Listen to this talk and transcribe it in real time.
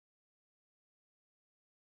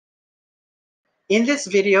In this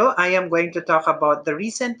video, I am going to talk about the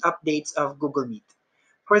recent updates of Google Meet.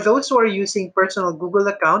 For those who are using personal Google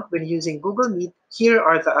account when using Google Meet, here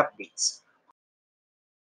are the updates.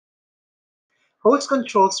 Host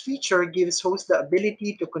Controls feature gives hosts the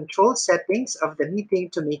ability to control settings of the meeting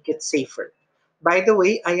to make it safer. By the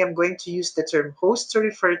way, I am going to use the term host to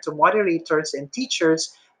refer to moderators and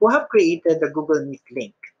teachers who have created the Google Meet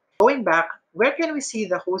link. Going back, where can we see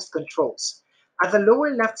the host controls? At the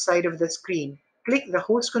lower left side of the screen, click the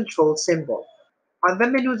host control symbol. On the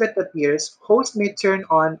menu that appears, host may turn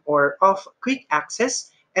on or off quick access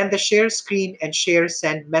and the share screen and share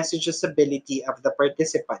send messages ability of the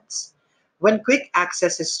participants. When quick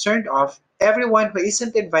access is turned off, everyone who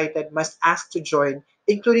isn't invited must ask to join,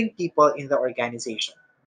 including people in the organization.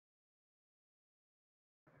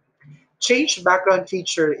 Change background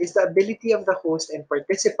feature is the ability of the host and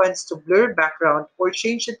participants to blur background or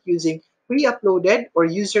change it using pre-uploaded or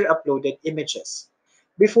user-uploaded images.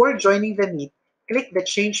 Before joining the Meet, click the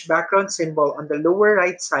Change Background symbol on the lower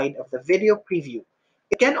right side of the video preview.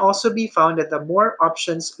 It can also be found at the More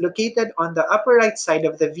options located on the upper right side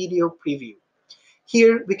of the video preview.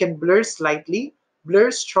 Here, we can blur slightly,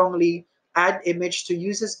 blur strongly, add image to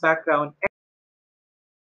user's background,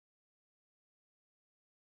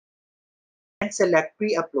 and select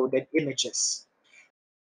pre-uploaded images.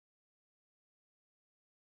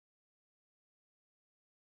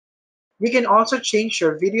 You can also change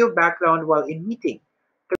your video background while in meeting.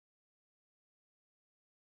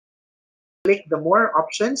 Click the More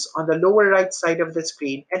options on the lower right side of the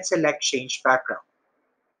screen and select Change Background.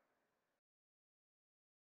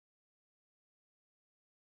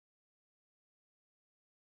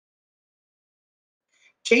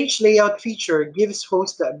 Change Layout feature gives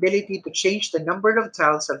hosts the ability to change the number of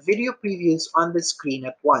tiles of video previews on the screen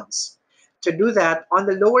at once. To do that, on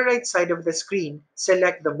the lower right side of the screen,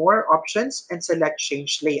 select the More options and select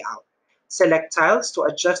Change Layout. Select tiles to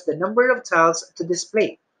adjust the number of tiles to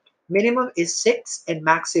display. Minimum is 6 and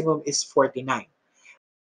maximum is 49.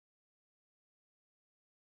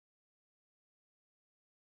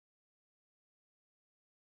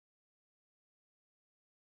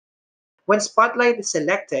 When Spotlight is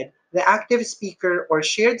selected, the active speaker or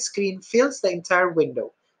shared screen fills the entire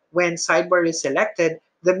window. When Sidebar is selected,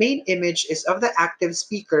 the main image is of the active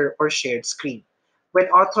speaker or shared screen. When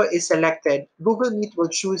Auto is selected, Google Meet will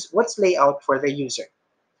choose what's layout for the user.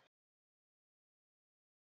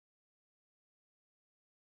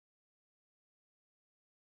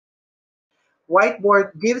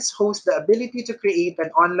 Whiteboard gives hosts the ability to create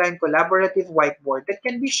an online collaborative whiteboard that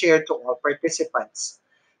can be shared to all participants.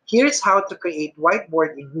 Here's how to create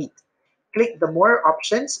whiteboard in Meet. Click the More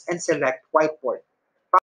options and select Whiteboard.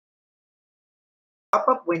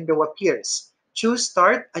 Pop-up window appears. Choose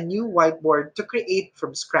Start a new whiteboard to create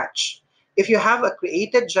from scratch. If you have a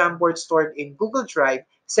created Jamboard stored in Google Drive,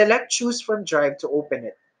 select Choose from Drive to open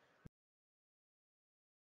it.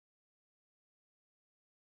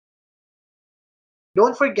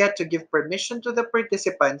 Don't forget to give permission to the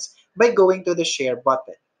participants by going to the Share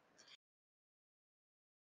button.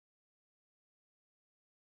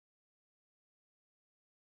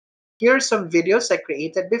 Here are some videos I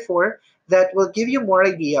created before that will give you more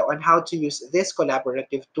idea on how to use this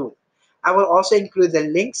collaborative tool. I will also include the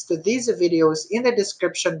links to these videos in the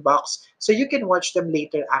description box so you can watch them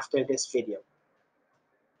later after this video.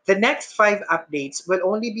 The next 5 updates will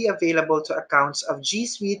only be available to accounts of G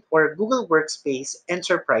Suite or Google Workspace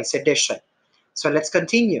Enterprise Edition. So let's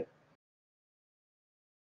continue.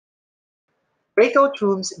 Breakout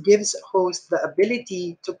Rooms gives hosts the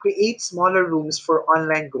ability to create smaller rooms for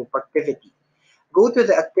online group activity. Go to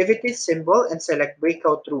the Activities symbol and select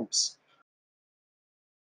Breakout Rooms.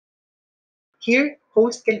 Here,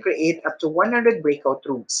 hosts can create up to 100 breakout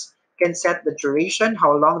rooms, can set the duration,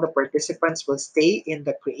 how long the participants will stay in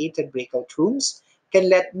the created breakout rooms, can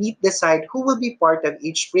let Meet decide who will be part of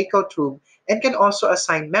each breakout room, and can also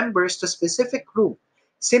assign members to specific room.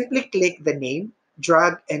 Simply click the name,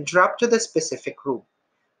 drag, and drop to the specific room.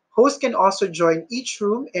 Hosts can also join each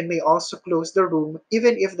room and may also close the room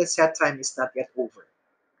even if the set time is not yet over.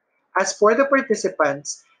 As for the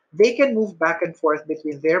participants, they can move back and forth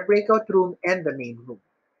between their breakout room and the main room.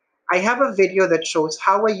 I have a video that shows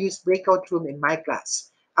how I use breakout room in my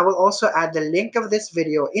class. I will also add the link of this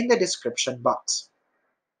video in the description box.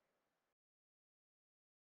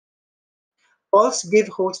 Polls give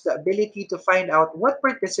hosts the ability to find out what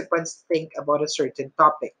participants think about a certain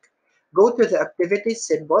topic. Go to the Activities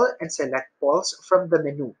symbol and select Polls from the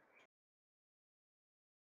menu.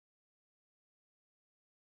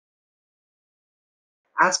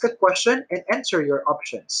 Ask a question and enter your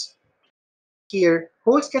options. Here,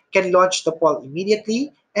 host can launch the poll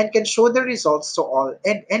immediately and can show the results to all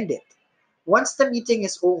and end it. Once the meeting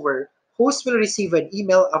is over, host will receive an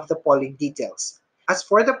email of the polling details. As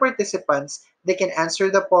for the participants, they can answer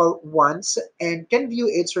the poll once and can view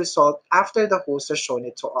its result after the host has shown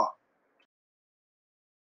it to all.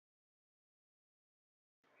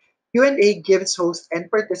 Q&A gives hosts and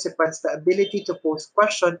participants the ability to post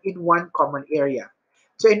questions in one common area.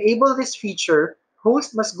 To enable this feature,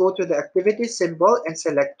 host must go to the activity symbol and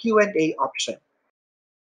select Q&A option.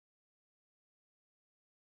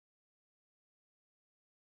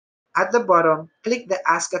 At the bottom, click the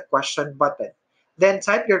Ask a Question button. Then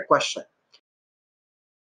type your question.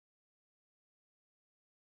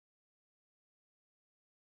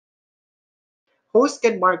 Host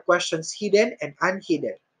can mark questions hidden and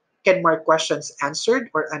unhidden, can mark questions answered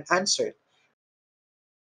or unanswered,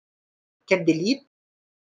 can delete,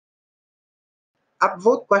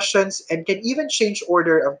 upvote questions, and can even change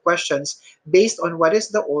order of questions based on what is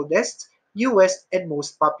the oldest, newest, and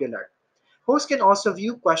most popular. Host can also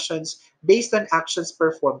view questions based on actions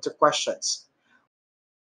performed to questions.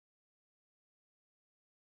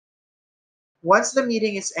 Once the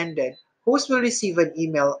meeting is ended, host will receive an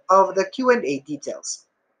email of the Q&A details.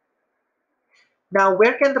 Now,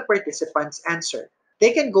 where can the participants answer?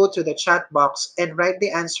 They can go to the chat box and write the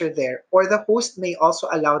answer there, or the host may also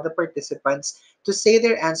allow the participants to say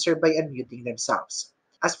their answer by unmuting themselves.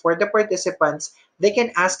 As for the participants, they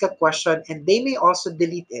can ask a question and they may also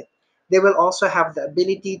delete it. They will also have the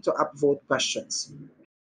ability to upvote questions.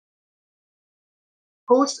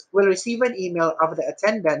 Host will receive an email of the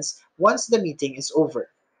attendance once the meeting is over.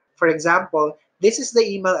 For example, this is the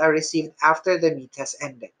email I received after the meet has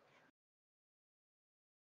ended.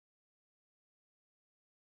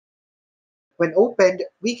 When opened,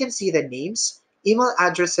 we can see the names, email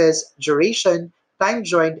addresses, duration, time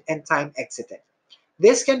joined, and time exited.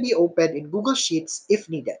 This can be opened in Google Sheets if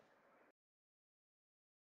needed.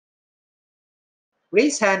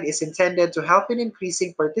 Raise hand is intended to help in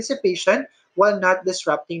increasing participation while not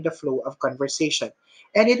disrupting the flow of conversation.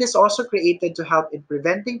 And it is also created to help in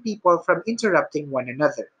preventing people from interrupting one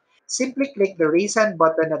another. Simply click the raise hand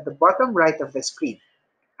button at the bottom right of the screen.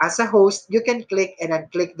 As a host, you can click and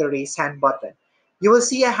unclick the raise hand button. You will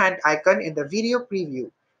see a hand icon in the video preview.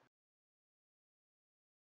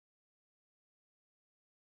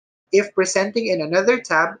 If presenting in another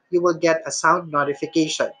tab, you will get a sound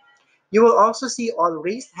notification. You will also see all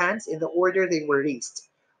raised hands in the order they were raised.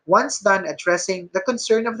 Once done addressing the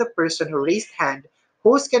concern of the person who raised hand,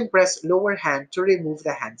 host can press lower hand to remove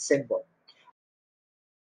the hand symbol.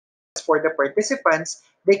 As for the participants,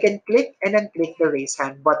 they can click and unclick the raise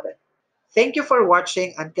hand button. Thank you for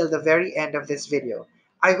watching until the very end of this video.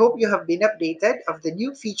 I hope you have been updated of the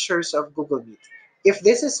new features of Google Meet. If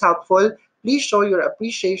this is helpful, please show your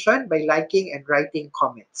appreciation by liking and writing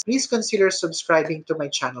comments. Please consider subscribing to my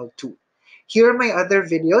channel too. Here are my other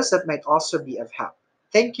videos that might also be of help.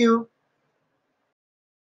 Thank you!